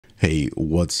Hey,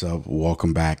 what's up?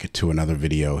 Welcome back to another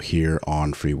video here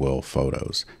on ON1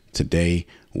 Photos. Today,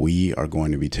 we are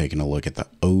going to be taking a look at the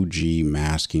OG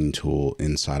masking tool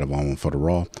inside of ON1 Photo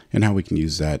Raw and how we can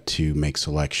use that to make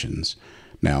selections.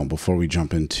 Now, before we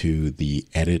jump into the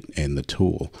edit and the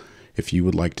tool, if you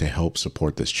would like to help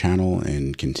support this channel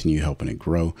and continue helping it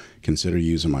grow, consider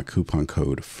using my coupon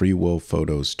code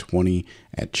FreeWillPhotos20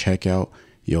 at checkout.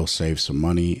 You'll save some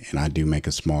money, and I do make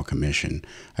a small commission.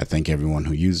 I thank everyone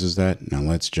who uses that. Now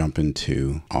let's jump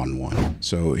into ON1.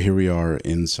 So here we are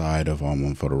inside of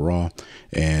ON1 Photo Raw,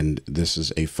 and this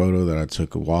is a photo that I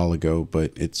took a while ago,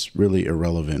 but it's really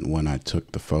irrelevant when I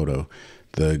took the photo.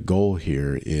 The goal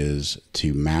here is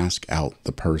to mask out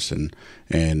the person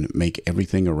and make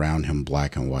everything around him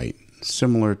black and white,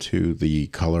 similar to the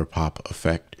color pop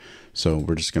effect. So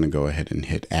we're just going to go ahead and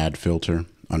hit add filter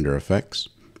under effects.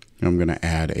 I'm going to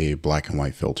add a black and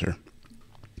white filter.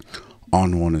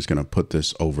 ON1 is going to put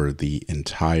this over the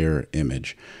entire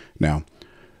image. Now,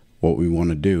 what we want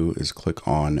to do is click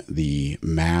on the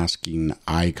masking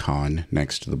icon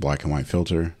next to the black and white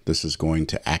filter. This is going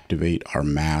to activate our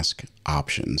mask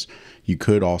options. You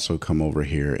could also come over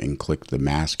here and click the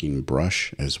masking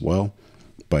brush as well,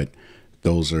 but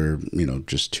those are,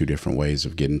 just two different ways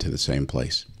of getting to the same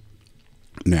place.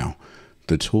 Now,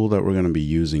 the tool that we're going to be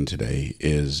using today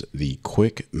is the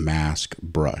Quick Mask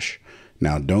Brush.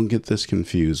 Now, don't get this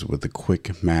confused with the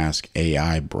Quick Mask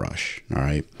AI brush, all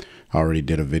right? I already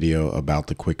did a video about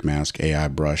the Quick Mask AI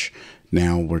brush.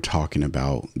 Now we're talking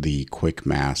about the Quick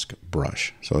Mask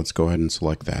Brush. So let's go ahead and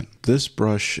select that. This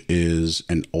brush is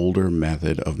an older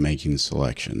method of making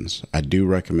selections. I do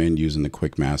recommend using the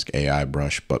Quick Mask AI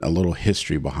brush, but a little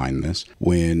history behind this.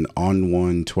 When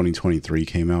ON1 2023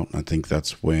 came out, I think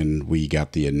that's when we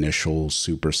got the initial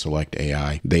Super Select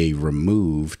AI. They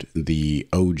removed the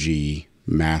OG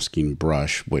masking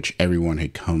brush, which everyone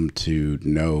had come to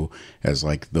know as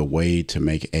like the way to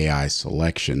make AI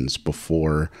selections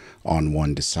before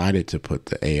ON1 decided to put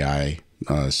the AI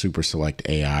Super Select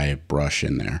AI brush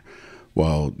in there.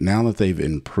 Well, now that they've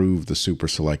improved the Super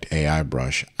Select AI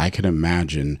brush, I can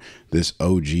imagine this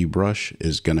OG brush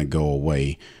is going to go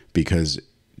away because,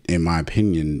 in my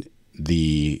opinion,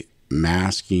 the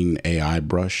masking AI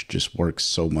brush just works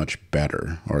so much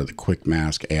better, or the Quick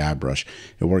Mask AI brush,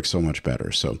 it works so much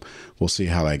better. So we'll see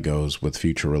how that goes with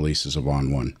future releases of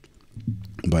ON1.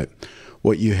 But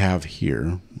what you have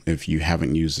here, if you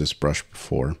haven't used this brush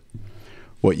before,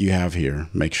 what you have here,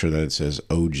 make sure that it says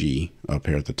OG up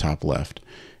here at the top left.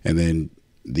 And then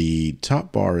the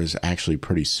top bar is actually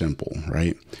pretty simple,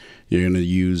 right? You're going to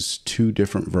use two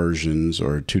different versions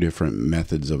or two different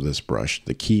methods of this brush,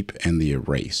 the keep and the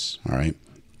erase, all right?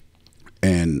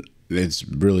 And it's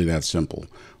really that simple.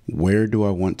 Where do I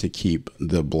want to keep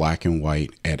the black and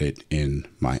white edit in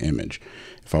my image?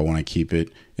 If I want to keep it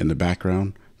in the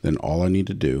background, then all I need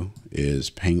to do is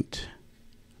paint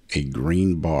a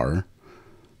green bar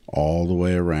all the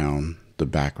way around the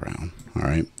background, all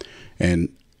right?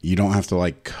 And you don't have to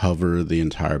like cover the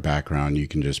entire background. You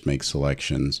can just make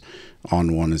selections.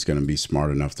 ON1 is going to be smart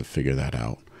enough to figure that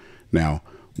out. Now,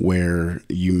 where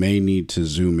you may need to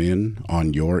zoom in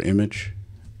on your image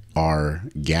are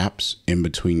gaps in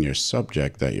between your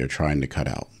subject that you're trying to cut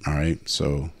out. All right.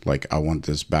 So like I want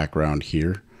this background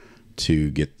here to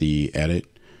get the edit.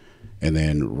 And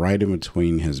then right in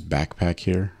between his backpack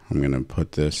here, I'm going to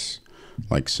put this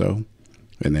like so.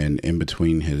 And then in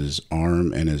between his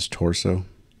arm and his torso,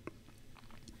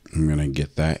 I'm going to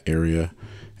get that area.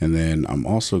 And then I'm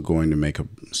also going to make a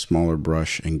smaller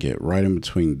brush and get right in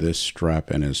between this strap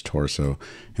and his torso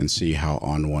and see how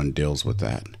ON1 deals with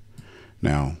that.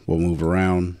 Now we'll move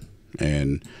around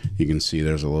and you can see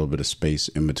there's a little bit of space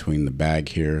in between the bag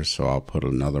here. So I'll put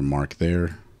another mark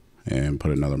there and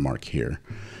put another mark here.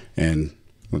 And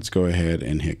let's go ahead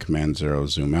and hit Command-0,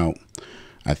 zoom out.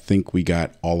 I think we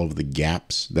got all of the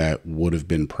gaps that would have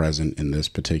been present in this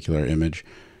particular image.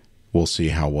 We'll see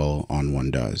how well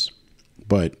ON1 does.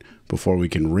 But before we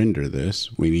can render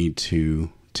this, we need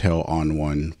to tell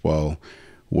ON1, well,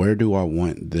 where do I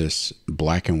want this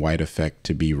black and white effect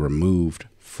to be removed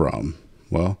from?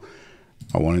 Well,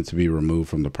 I want it to be removed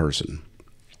from the person.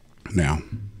 Now,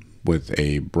 with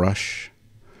a brush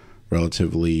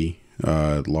relatively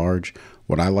large,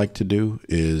 what I like to do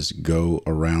is go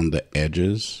around the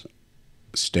edges,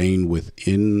 staying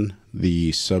within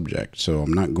the subject. So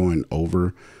I'm not going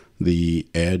over the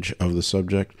edge of the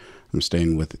subject. I'm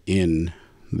staying within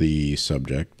the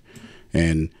subject,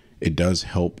 and it does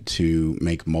help to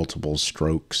make multiple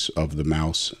strokes of the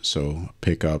mouse. So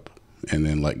pick up and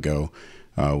then let go.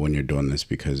 when you're doing this,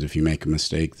 because if you make a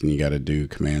mistake, then you got to do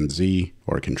Command Z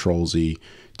or Control Z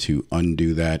to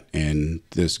undo that, and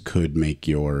this could make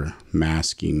your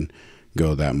masking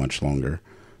go that much longer.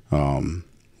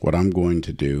 What I'm going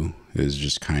to do is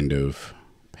just kind of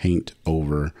paint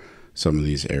over some of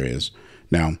these areas.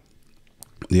 Now,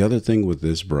 the other thing with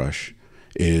this brush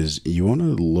is you want to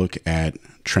look at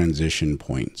transition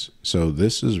points. So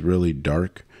this is really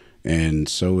dark, and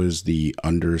so is the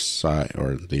underside,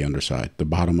 the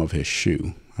bottom of his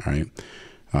shoe. All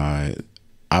right.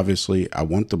 Obviously I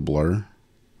want the blur,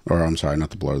 or I'm sorry, not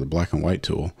the blur, the black and white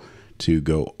tool to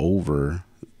go over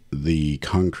the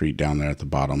concrete down there at the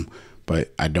bottom,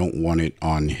 but I don't want it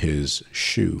on his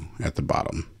shoe at the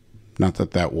bottom. Not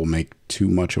that that will make too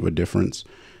much of a difference,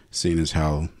 seeing as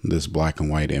how this black and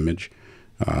white image,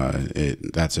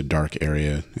 that's a dark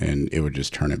area and it would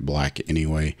just turn it black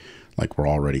anyway, like we're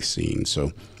already seeing.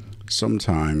 So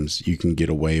sometimes you can get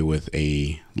away with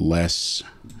a less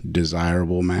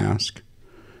desirable mask,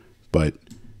 but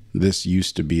this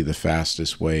used to be the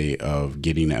fastest way of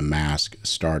getting a mask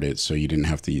started, so you didn't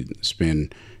have to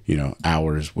spend,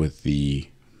 hours with the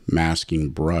masking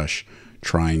brush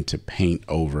trying to paint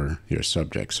over your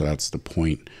subject. So that's the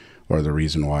point, or the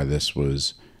reason why this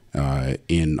was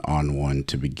in ON1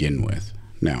 to begin with.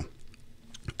 Now,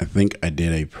 I think I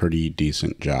did a pretty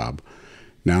decent job.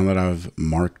 Now that I've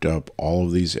marked up all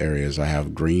of these areas, I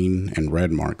have green and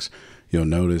red marks. You'll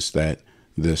notice that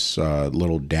this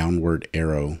little downward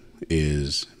arrow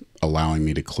is allowing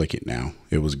me to click it now.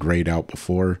 It was grayed out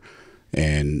before,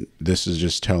 and this is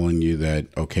just telling you that,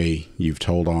 okay, you've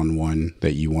told ON1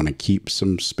 that you want to keep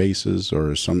some spaces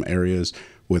or some areas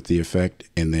with the effect,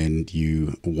 and then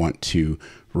you want to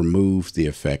remove the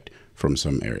effect from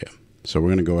some area. So we're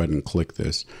going to go ahead and click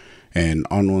this, and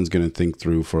ON1's going to think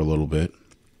through for a little bit,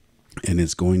 and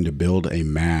it's going to build a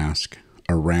mask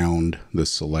around the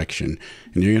selection,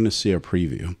 and you're going to see a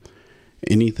preview.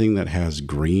 Anything that has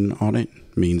green on it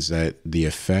means that the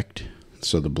effect,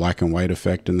 so the black and white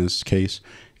effect in this case,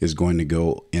 is going to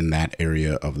go in that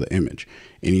area of the image.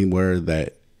 Anywhere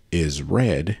that is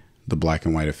red, the black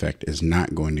and white effect is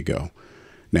not going to go.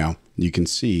 Now, you can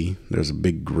see there's a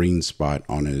big green spot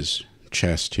on his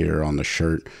chest here, on the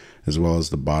shirt, as well as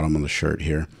the bottom of the shirt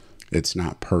here. It's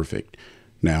not perfect.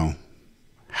 Now,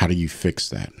 how do you fix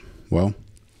that? Well,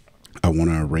 I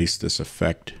want to erase this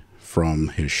effect from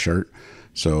his shirt,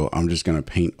 so I'm just going to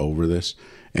paint over this.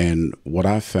 And what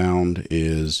I found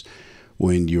is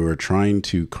when you're trying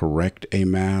to correct a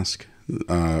mask,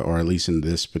 or at least in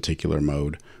this particular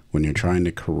mode, when you're trying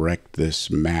to correct this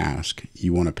mask,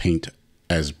 you want to paint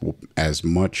as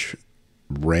much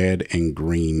red and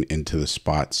green into the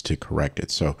spots to correct it.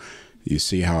 So you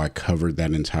see how I covered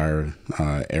that entire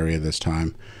area this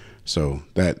time. So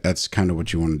that's kind of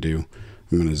what you want to do.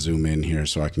 I'm going to zoom in here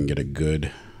so I can get a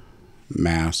good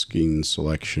masking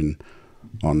selection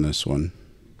on this one.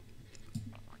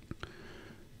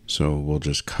 So we'll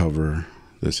just cover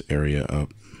this area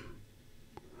up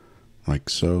like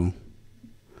so.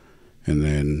 And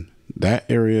then that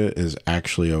area is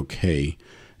actually okay.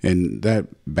 And that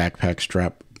backpack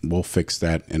strap, we'll fix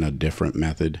that in a different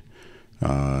method.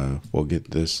 We'll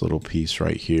get this little piece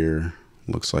right here.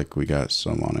 Looks like we got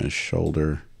some on his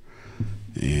shoulder.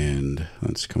 And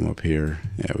let's come up here.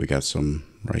 Yeah, we got some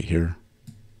right here.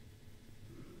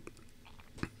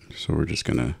 So we're just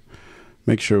gonna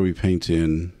make sure we paint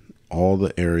in all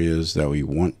the areas that we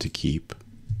want to keep.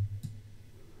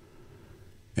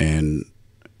 And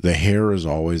the hair is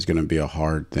always going to be a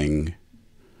hard thing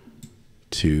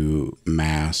to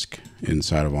mask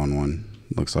inside of ON1.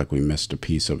 Looks like we missed a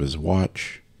piece of his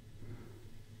watch,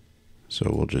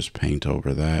 so we'll just paint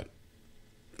over that.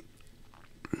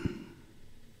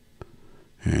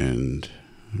 And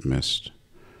missed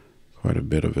quite a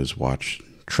bit of his watch.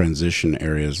 Transition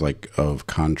areas like of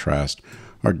contrast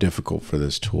are difficult for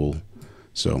this tool,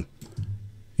 so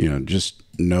just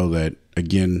know that.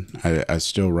 Again, I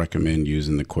still recommend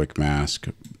using the quick mask,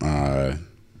 the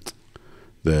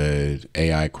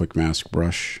AI quick mask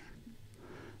brush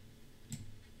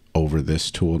over this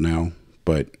tool now.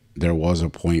 But there was a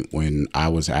point when I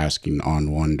was asking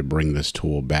ON1 to bring this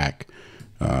tool back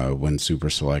when Super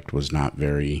Select was not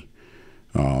very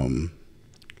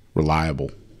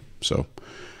reliable. So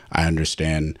I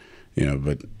understand,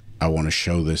 but I want to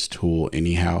show this tool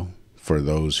anyhow for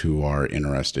those who are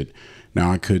interested. Now,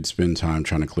 I could spend time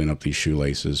trying to clean up these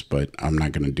shoelaces, but I'm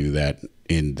not going to do that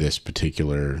in this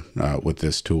particular, with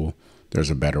this tool. There's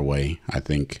a better way, I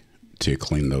think, to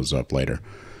clean those up later.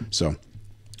 So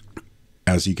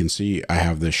As you can see, I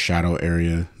have this shadow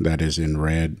area that is in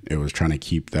red. It was trying to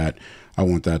keep that. I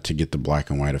want that to get the black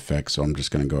and white effect, so I'm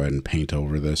just going to go ahead and paint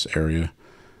over this area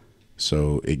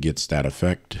so it gets that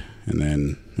effect. And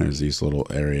then there's these little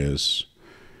areas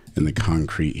in the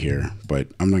concrete here, but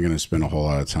I'm not going to spend a whole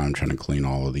lot of time trying to clean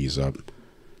all of these up,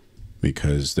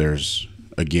 because there's,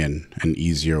 again, an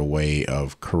easier way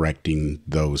of correcting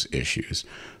those issues.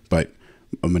 But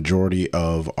a majority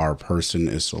of our person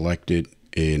is selected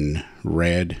in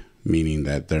red, meaning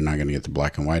that they're not going to get the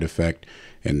black and white effect.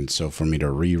 And so for me to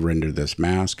re-render this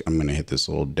mask, I'm going to hit this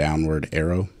little downward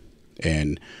arrow,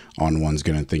 and ON1's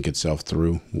going to think itself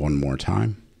through one more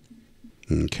time.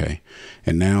 Okay,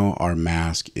 and now our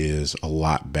mask is a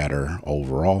lot better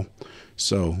overall.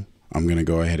 So I'm going to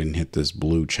go ahead and hit this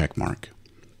blue check mark.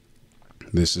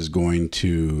 This is going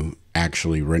to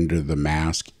actually render the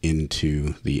mask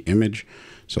into the image.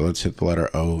 So let's hit the letter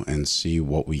O and see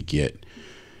what we get.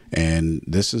 And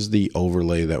this is the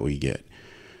overlay that we get.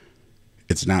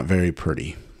 It's not very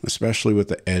pretty, especially with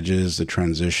the edges, the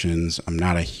transitions. I'm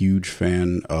not a huge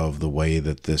fan of the way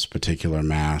that this particular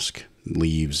mask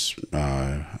leaves,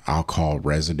 I'll call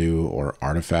residue or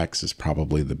artifacts is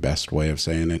probably the best way of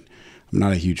saying it. I'm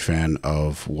not a huge fan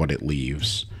of what it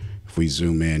leaves. If we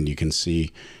zoom in, you can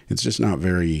see it's just not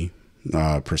very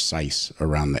precise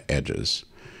around the edges.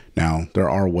 Now, there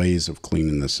are ways of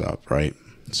cleaning this up, right?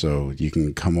 So you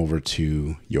can come over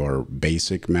to your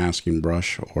basic masking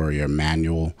brush or your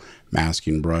manual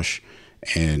masking brush,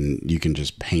 and you can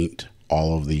just paint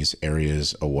all of these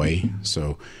areas away.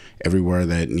 So everywhere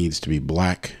that needs to be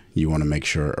black, you want to make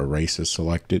sure erase is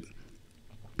selected.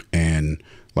 And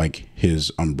like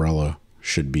his umbrella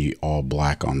should be all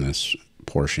black on this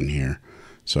portion here.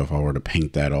 So if I were to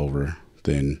paint that over,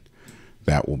 then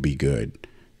that will be good.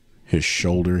 His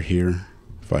shoulder here,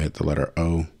 if I hit the letter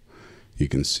O, you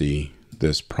can see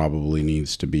this probably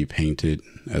needs to be painted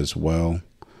as well,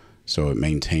 so it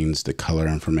maintains the color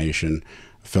information.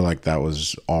 I feel like that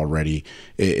was already,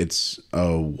 it's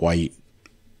a white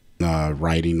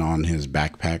writing on his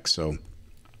backpack, so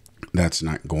that's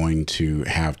not going to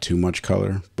have too much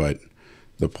color. But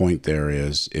the point there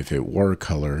is, if it were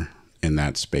color in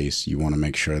that space, you want to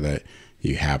make sure that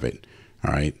you have it.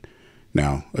 All right.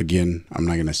 Now, again, I'm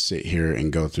not going to sit here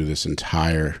and go through this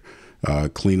entire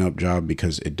cleanup job,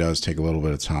 because it does take a little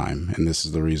bit of time. And this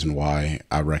is the reason why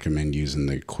I recommend using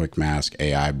the Quick Mask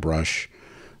AI brush,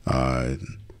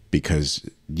 because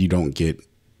you don't get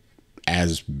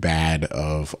as bad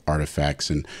of artifacts.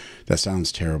 And that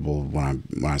sounds terrible when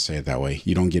I say it that way.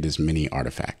 You don't get as many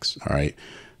artifacts. All right.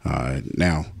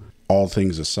 Now, all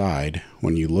things aside,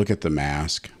 when you look at the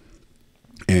mask,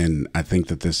 and I think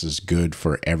that this is good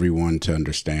for everyone to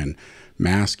understand,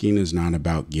 masking is not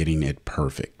about getting it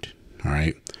perfect. All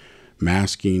right.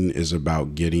 Masking is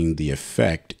about getting the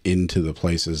effect into the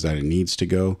places that it needs to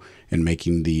go and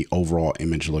making the overall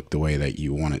image look the way that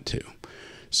you want it to.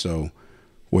 So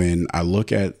when I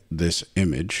look at this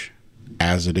image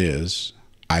as it is,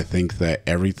 I think that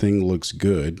everything looks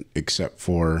good except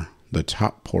for the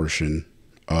top portion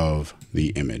of the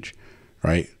image,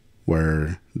 right?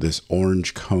 Where this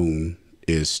orange cone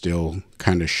is still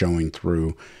kind of showing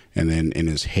through. And then in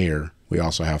his hair, we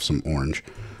also have some orange.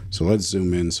 So let's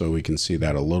zoom in so we can see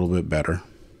that a little bit better.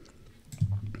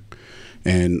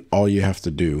 And all you have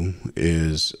to do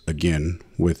is, again,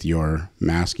 with your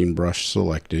masking brush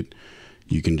selected,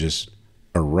 you can just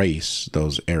erase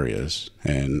those areas.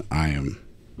 And I'm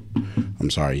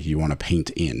sorry, you want to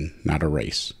paint in, not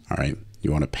erase. All right. You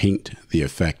want to paint the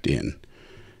effect in.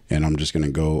 And I'm just going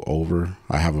to go over.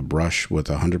 I have a brush with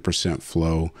 100%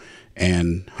 flow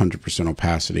and 100%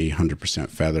 opacity, 100%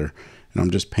 feather. And I'm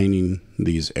just painting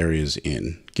these areas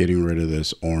in, getting rid of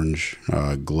this orange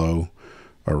glow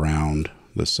around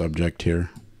the subject here.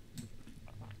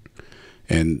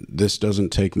 And this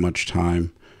doesn't take much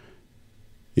time.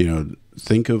 You know,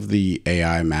 think of the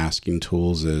AI masking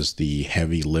tools as the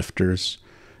heavy lifters,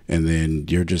 and then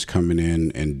you're just coming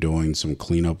in and doing some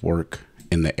cleanup work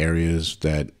in the areas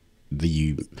that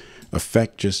the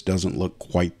effect just doesn't look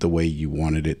quite the way you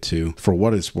wanted it to. For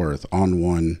what it's worth,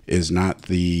 ON1 is not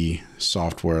the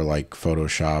software like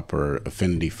Photoshop or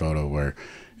Affinity Photo where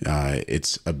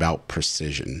it's about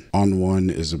precision. ON1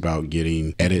 is about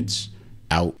getting edits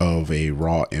out of a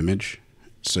raw image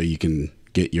so you can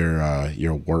get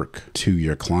your work to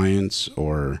your clients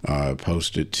or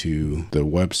post it to the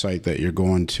website that you're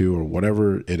going to, or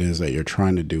whatever it is that you're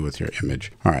trying to do with your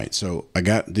image. All right, so I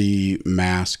got the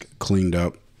mask cleaned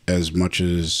up as much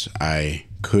as I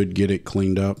could get it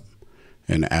cleaned up.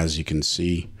 And as you can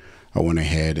see, I went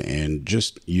ahead and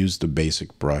just used the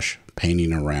basic brush,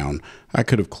 painting around. I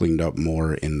could have cleaned up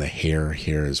more in the hair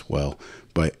here as well,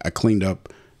 but I cleaned up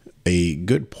a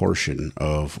good portion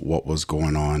of what was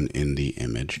going on in the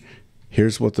image.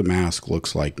 Here's what the mask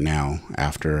looks like now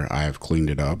after I've cleaned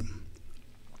it up.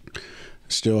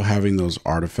 Still having those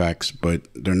artifacts, but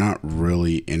they're not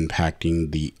really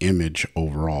impacting the image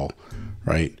overall,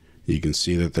 right? You can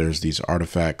see that there's these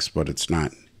artifacts, but it's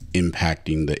not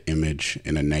impacting the image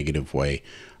in a negative way.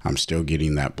 I'm still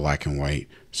getting that black and white.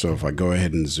 So if I go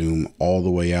ahead and zoom all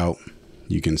the way out,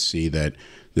 you can see that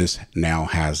this now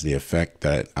has the effect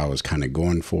that I was kind of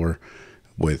going for,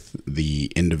 with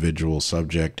the individual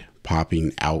subject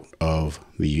popping out of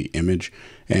the image.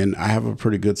 And I have a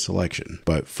pretty good selection.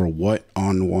 But for what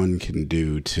ON1 can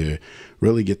do to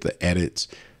really get the edits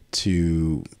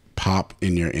to pop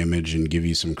in your image and give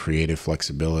you some creative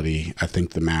flexibility, I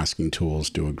think the masking tools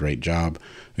do a great job.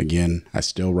 Again, I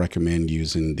still recommend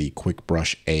using the Quick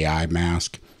Brush AI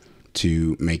mask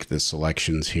to make the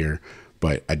selections here,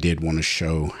 but I did want to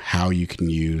show how you can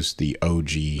use the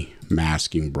OG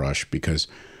masking brush, because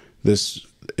this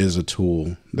is a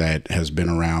tool that has been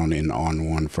around in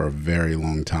ON1 for a very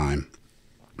long time.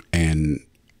 And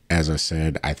as I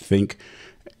said, I think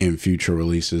in future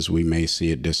releases, we may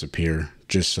see it disappear,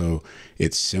 just so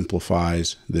it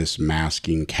simplifies this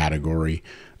masking category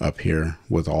up here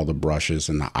with all the brushes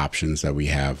and the options that we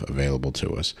have available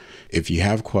to us. If you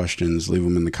have questions, leave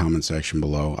them in the comment section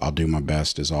below. I'll do my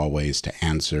best, as always, to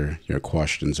answer your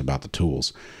questions about the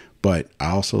tools. But I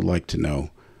also like to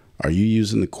know, are you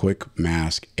using the Quick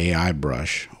Mask AI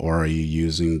brush, or are you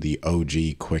using the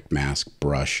OG Quick Mask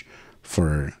brush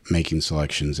for making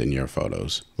selections in your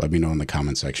photos? Let me know in the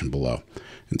comment section below.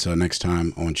 Until next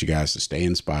time, I want you guys to stay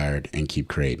inspired and keep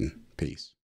creating. Peace.